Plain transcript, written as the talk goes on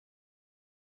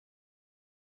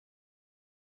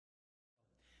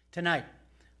tonight.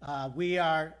 We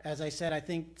are, as I said, I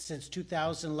think since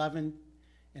 2011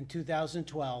 and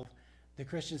 2012, the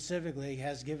Christian Civic League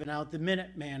has given out the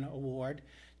Minuteman Award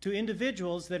to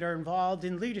individuals that are involved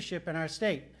in leadership in our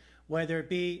state, whether it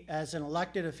be as an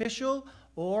elected official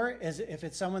or as if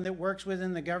it's someone that works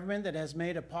within the government that has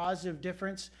made a positive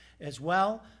difference as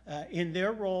well in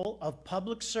their role of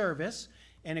public service.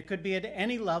 And it could be at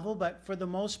any level, but for the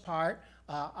most part,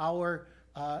 our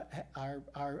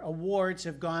awards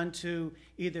have gone to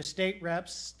either state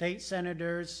reps, state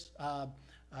senators.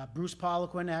 Bruce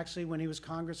Poliquin, actually, when he was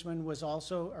congressman, was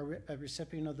also a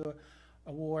recipient of the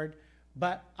award.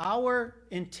 But our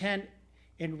intent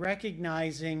in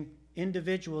recognizing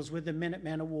individuals with the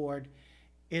Minuteman Award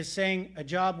is saying a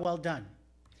job well done.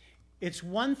 It's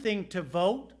one thing to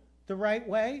vote the right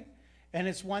way, and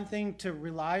it's one thing to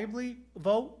reliably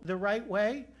vote the right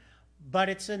way, but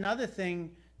it's another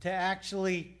thing to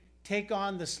actually take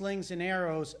on the slings and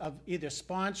arrows of either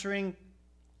sponsoring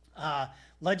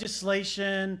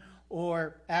legislation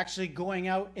or actually going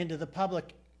out into the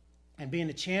public and being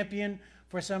a champion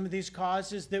for some of these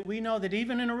causes that we know that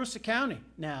even in Aroostook County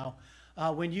now,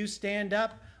 when you stand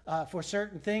up for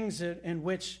certain things in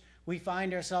which we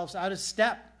find ourselves out of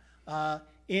step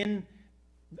in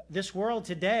this world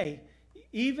today,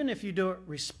 even if you do it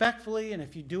respectfully and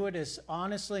if you do it as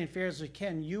honestly and fair as we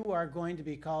can, you are going to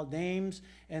be called names,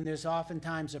 and there's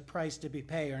oftentimes a price to be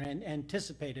paid or an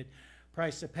anticipated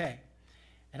price to pay.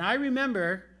 And I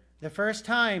remember the first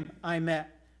time I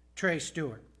met Trey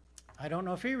Stewart. I don't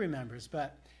know if he remembers,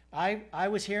 but I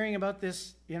was hearing about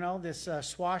this, this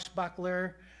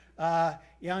swashbuckler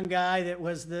young guy that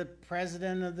was the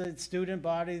president of the student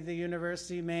body of the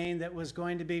University of Maine that was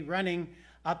going to be running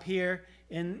up here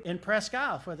in Presque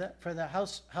Isle for the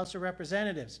House of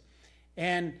Representatives.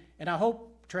 And I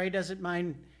hope Trey doesn't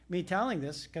mind me telling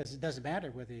this, because it doesn't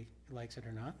matter whether he likes it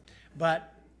or not.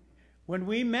 But when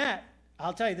we met,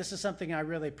 I'll tell you, this is something I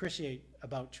really appreciate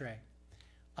about Trey.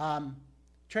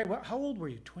 Trey, how old were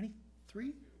you?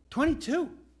 23? 22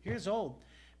 years old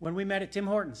when we met at Tim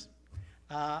Hortons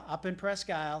up in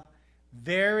Presque Isle,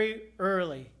 very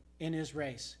early in his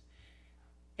race.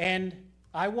 And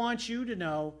I want you to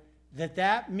know that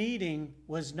that meeting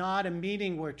was not a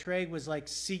meeting where Trey was like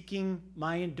seeking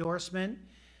my endorsement.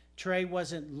 Trey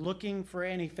wasn't looking for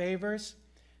any favors.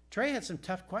 Trey had some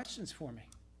tough questions for me.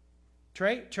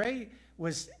 Trey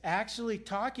was actually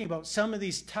talking about some of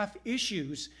these tough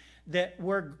issues that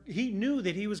he knew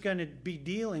that he was going to be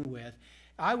dealing with.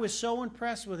 I was so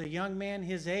impressed with a young man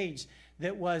his age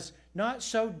that was not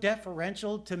so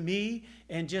deferential to me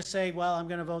and just say, well, I'm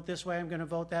going to vote this way, I'm going to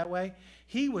vote that way.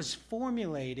 He was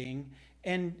formulating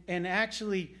and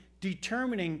actually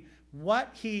determining what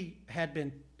he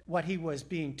was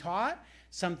being taught,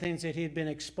 some things that he had been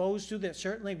exposed to that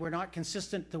certainly were not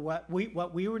consistent to what we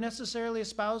were necessarily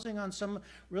espousing on some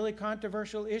really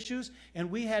controversial issues. And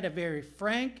we had a very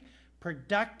frank,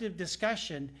 productive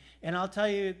discussion. And I'll tell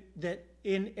you that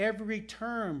in every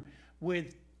term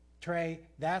with Trey,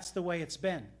 that's the way it's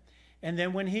been. And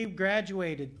then when he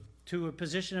graduated to a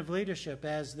position of leadership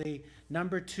as the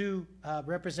 #2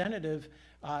 representative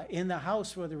in the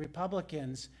House for the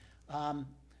Republicans,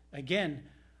 again,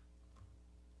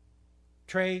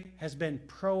 Trey has been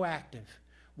proactive.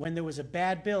 When there was a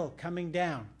bad bill coming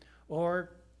down,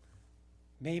 or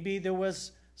maybe there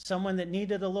was someone that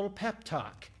needed a little pep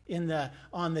talk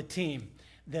on the team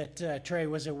that Trey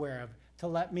was aware of, to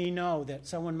let me know that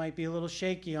someone might be a little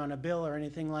shaky on a bill or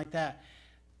anything like that.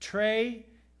 Trey,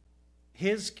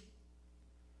 his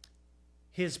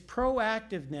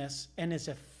proactiveness and his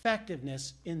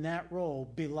effectiveness in that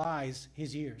role belies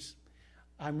his years.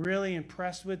 I'm really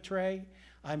impressed with Trey.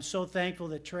 I'm so thankful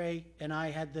that Trey and I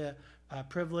had the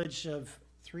privilege of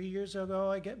 3 years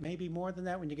ago, I get maybe more than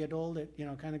that. When you get old, it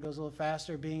kind of goes a little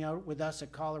faster, being out with us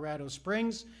at Colorado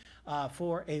Springs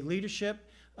for a leadership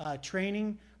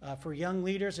training for young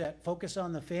leaders that focus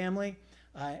on the family.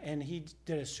 And he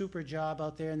did a super job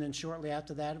out there. And then shortly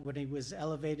after that, when he was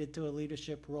elevated to a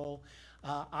leadership role,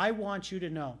 I want you to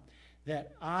know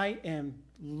that I am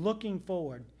looking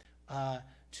forward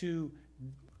to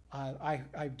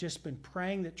I've just been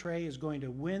praying that Trey is going to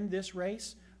win this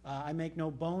race. I make no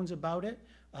bones about it.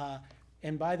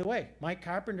 And by the way, Mike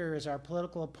Carpenter is our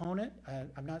political opponent.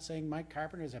 I'm not saying Mike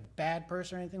Carpenter is a bad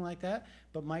person or anything like that,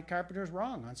 but Mike Carpenter is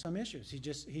wrong on some issues. He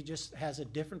just has a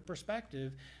different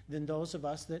perspective than those of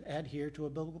us that adhere to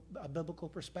a biblical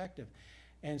perspective.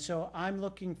 And so I'm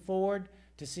looking forward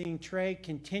to seeing Trey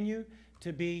continue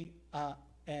to be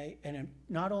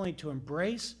not only to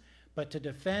embrace, but to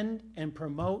defend and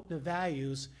promote the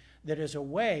values that is a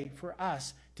way for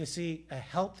us to see a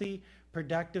healthy,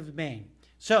 productive Maine.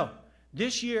 So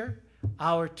this year,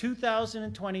 our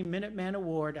 2020 Minuteman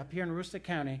Award up here in Aroostook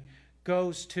County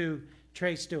goes to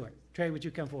Trey Stewart. Trey, would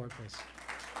you come forward, please?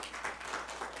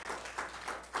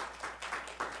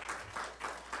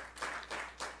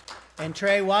 And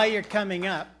Trey, while you're coming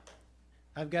up,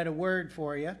 I've got a word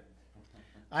for you.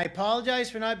 I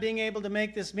apologize for not being able to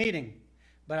make this meeting,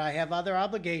 but I have other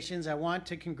obligations. I want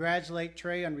to congratulate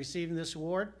Trey on receiving this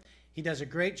award. He does a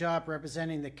great job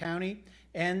representing the county,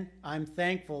 and I'm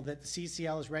thankful that the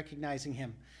CCL is recognizing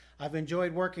him. I've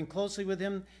enjoyed working closely with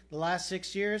him the last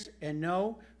 6 years and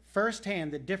know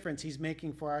firsthand the difference he's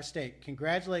making for our state.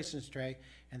 Congratulations, Trey,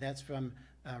 and that's from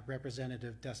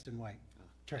Representative Dustin White.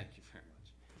 Trey. Thank you very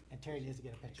much. And Terry needs to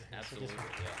get a picture. Absolutely, So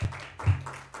yeah.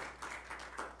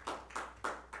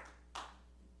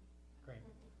 great.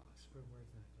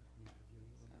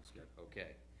 Sounds good.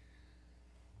 Okay.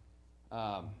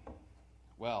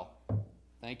 Well,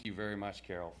 thank you very much,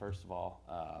 Carol, first of all.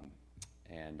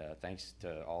 And thanks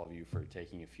to all of you for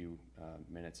taking a few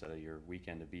minutes out of your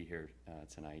weekend to be here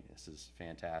tonight. This is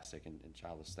fantastic. And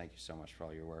Childless, thank you so much for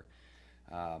all your work.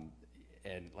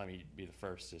 And let me be the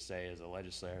first to say, as a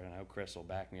legislator, and I know Chris will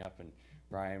back me up, and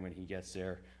Brian, when he gets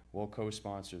there, we'll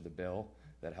co-sponsor the bill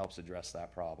that helps address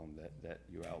that problem that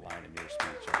you outlined in your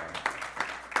speech.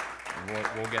 And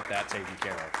we'll get that taken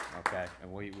care of, okay?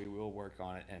 And we will work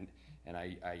on it. And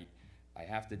I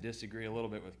have to disagree a little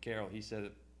bit with Carol. He said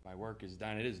that my work is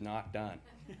done. It is not done.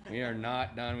 We are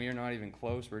not done. We are not even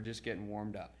close. We're just getting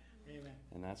warmed up. Amen.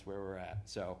 And that's where we're at.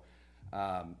 So,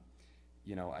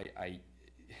 you know,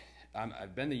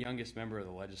 I've been the youngest member of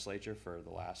the legislature for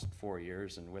the last 4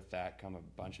 years, and with that come a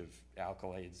bunch of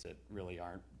accolades that really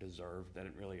aren't deserved, that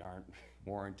really aren't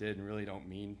warranted, and really don't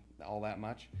mean all that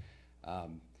much.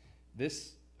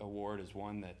 This award is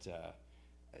one that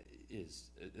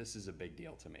this is a big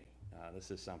deal to me.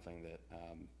 This is something that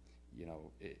you know,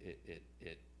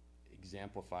 it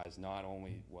exemplifies not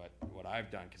only what I've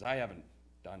done, because I haven't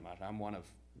done much. I'm one of,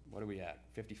 what are we at,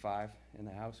 55 in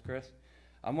the House, Chris?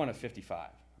 I'm one of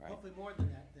 55. Right. Hopefully more than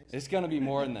that. It's going to be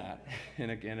more than that.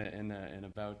 In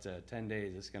about 10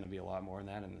 days, it's going to be a lot more than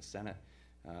that in the Senate.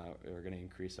 We're going to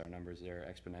increase our numbers there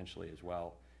exponentially as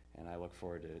well. And I look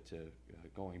forward to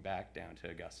going back down to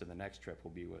Augusta. The next trip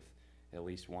will be with at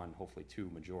least one, hopefully two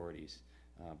majorities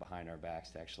behind our backs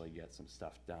to actually get some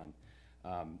stuff done.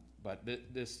 But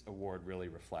this award really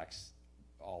reflects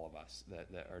all of us that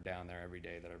are down there every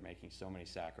day, that are making so many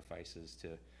sacrifices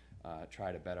to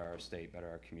try to better our state, better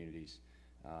our communities.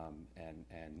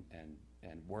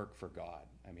 And work for God.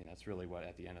 I mean, that's really what,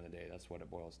 at the end of the day, that's what it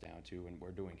boils down to. And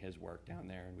we're doing His work down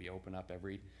there, and we open up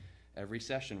every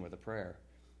session with a prayer.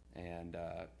 And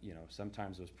you know,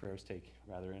 sometimes those prayers take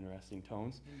rather interesting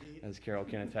tones, Indeed. As Carol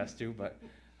can attest to. But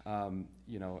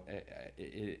you know,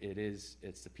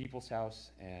 it's the people's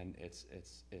house, and it's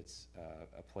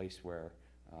a place where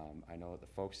I know that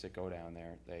the folks that go down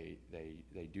there, they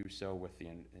do so with the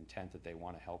intent that they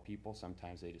want to help people.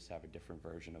 Sometimes they just have a different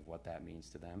version of what that means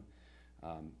to them.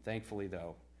 Thankfully,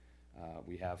 though,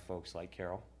 we have folks like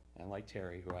Carol and like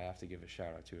Terry, who I have to give a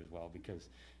shout out to as well, because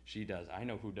she does. I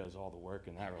know who does all the work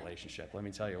in that relationship. Let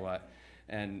me tell you what.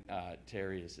 And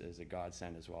Terry is a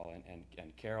godsend as well.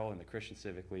 And Carol and the Christian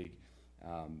Civic League,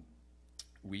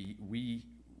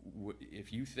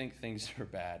 if you think things are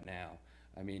bad now,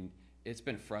 I mean, it's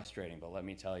been frustrating, but let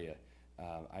me tell you,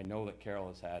 I know that Carol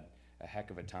has had a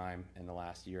heck of a time in the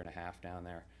last year and a half down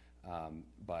there,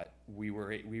 but we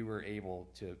were able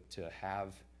to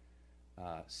have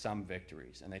some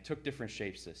victories, and they took different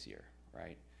shapes this year,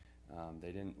 right?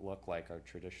 They didn't look like our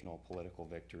traditional political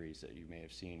victories that you may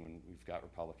have seen when we've got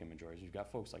Republican majorities. We've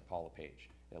got folks like Paula Page,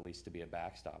 at least to be a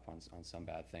backstop on some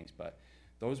bad things, but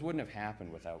those wouldn't have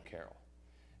happened without Carol.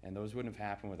 And those wouldn't have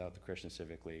happened without the Christian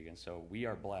Civic League. And so we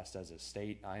are blessed as a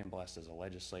state. I am blessed as a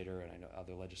legislator, and I know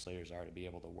other legislators are, to be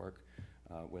able to work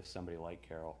with somebody like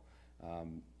Carol.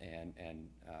 You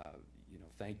know,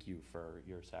 thank you for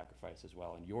your sacrifice as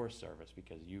well, and your service,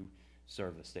 because you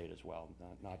serve the state as well,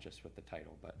 not just with the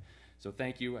title. But so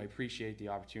thank you. I appreciate the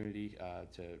opportunity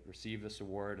to receive this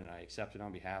award, and I accept it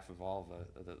on behalf of all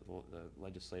the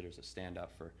legislators that stand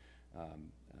up for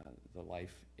the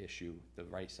life issue, the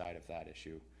right side of that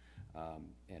issue,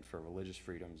 and for religious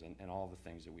freedoms and all the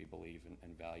things that we believe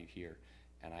and value here.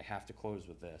 And I have to close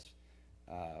with this.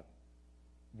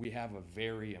 We have a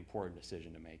very important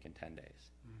decision to make in 10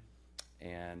 days.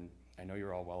 And I know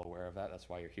you're all well aware of that. That's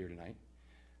why you're here tonight.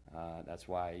 That's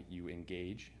why you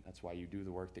engage. That's why you do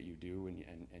the work that you do,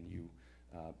 and you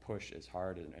push as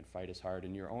hard and fight as hard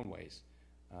in your own ways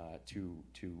to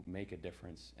make a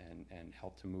difference and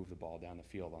help to move the ball down the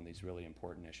field on these really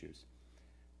important issues.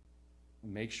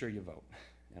 Make sure you vote.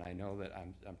 And I know that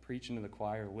I'm preaching to the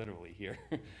choir literally here,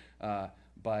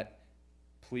 but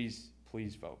please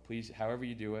vote. Please, however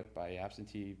you do it, by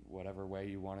absentee, whatever way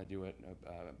you want to do it,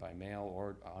 by mail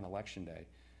or on election day.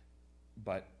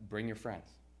 But bring your friends,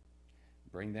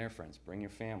 bring their friends, bring your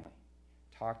family,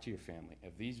 talk to your family.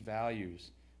 If these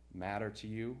values matter to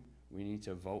you, we need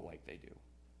to vote like they do.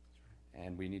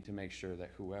 And we need to make sure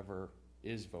that whoever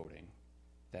is voting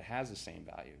that has the same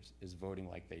values is voting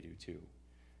like they do too.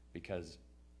 Because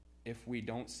if we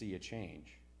don't see a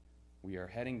change, we are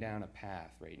heading down a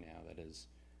path right now that is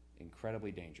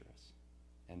incredibly dangerous.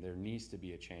 And there needs to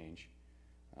be a change.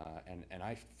 And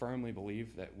I firmly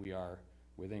believe that we are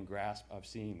within grasp of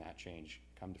seeing that change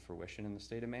come to fruition in the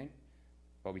state of Maine,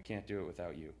 but we can't do it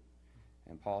without you.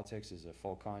 And politics is a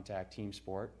full contact team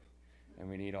sport, and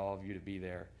we need all of you to be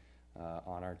there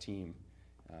on our team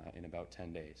in about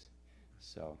 10 days.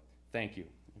 So thank you.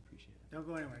 I appreciate it. Don't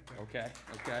go anywhere, Trey.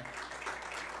 Okay.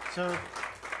 So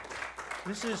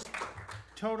this is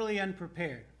totally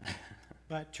unprepared,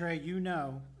 but Trey, you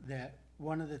know that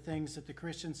one of the things that the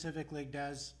Christian Civic League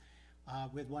does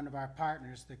with one of our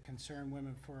partners, the Concerned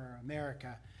Women for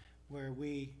America, where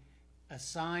we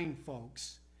assign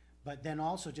folks, but then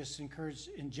also just encourage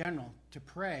in general to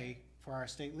pray for our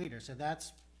state leaders. So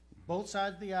that's both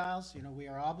sides of the aisles. You know, we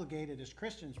are obligated as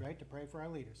Christians, right, to pray for our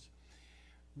leaders.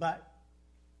 But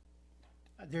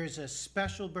there's a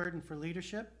special burden for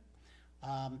leadership.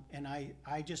 And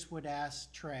I just would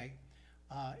ask Trey,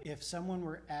 if someone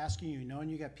were asking you, knowing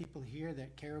you got people here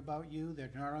that care about you,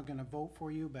 that are not only going to vote for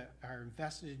you, but are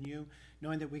invested in you,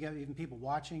 knowing that we got even people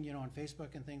watching, you know, on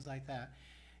Facebook and things like that,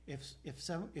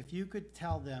 if you could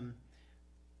tell them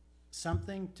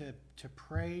something to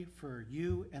pray for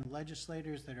you and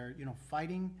legislators that are, you know,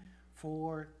 fighting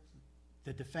for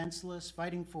the defenseless,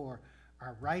 fighting for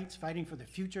our rights, fighting for the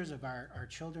futures of our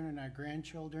children and our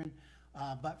grandchildren,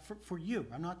 but for you,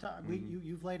 I'm not talking,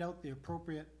 you've laid out the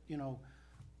appropriate, you know,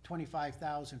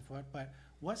 25,000 foot, but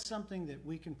what's something that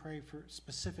we can pray for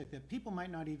specific that people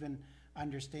might not even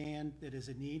understand that is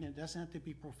a need, and it doesn't have to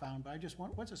be profound, but I just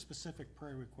want, what's a specific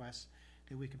prayer request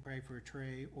that we can pray for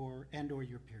Trey or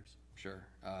your peers? Sure.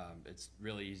 It's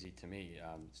really easy to me.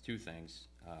 It's two things,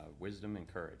 wisdom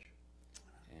and courage.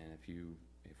 And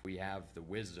if we have the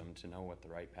wisdom to know what the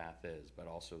right path is, but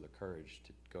also the courage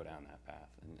to go down that path,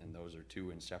 and those are two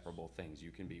inseparable things.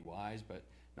 You can be wise but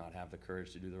not have the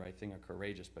courage to do the right thing, or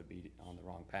courageous but be on the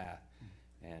wrong path.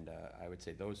 And I would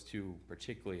say those two,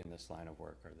 particularly in this line of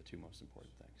work, are the two most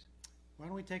important things. Why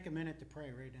don't we take a minute to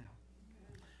pray right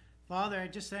now? Father, I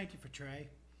just thank you for Trey.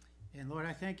 And Lord,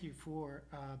 I thank you for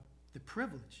the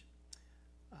privilege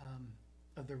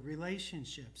of the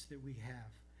relationships that we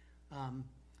have.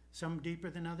 Some deeper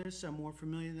than others, some more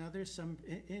familiar than others, some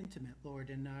intimate, Lord,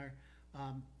 and are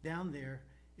down there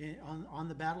on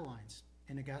the battle lines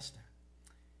in Augusta.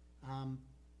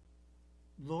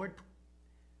 Lord,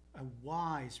 a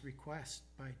wise request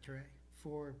by Trey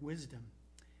for wisdom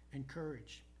and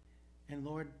courage. And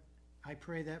Lord, I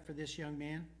pray that for this young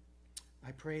man.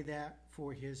 I pray that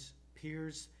for his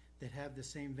peers that have the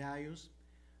same values.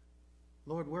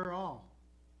 Lord, we're all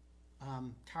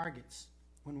targets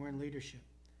when we're in leadership.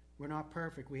 We're not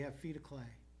perfect. We have feet of clay.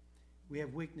 We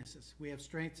have weaknesses. We have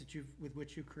strengths with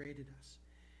which you created us.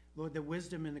 Lord, the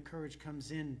wisdom and the courage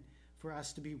comes in for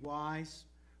us to be wise,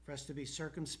 for us to be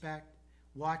circumspect,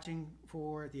 watching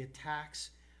for the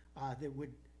attacks that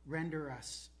would render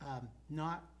us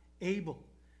not able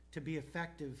to be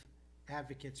effective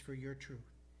advocates for your truth.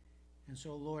 And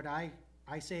so, Lord, I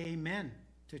say amen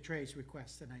to Trey's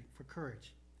request tonight for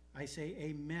courage. I say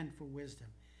amen for wisdom.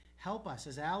 Help us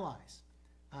as allies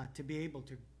to be able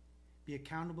to be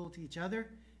accountable to each other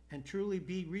and truly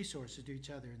be resources to each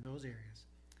other in those areas.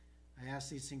 I ask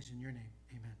these things in your name.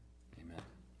 Amen. Amen.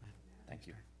 Thank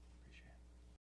you.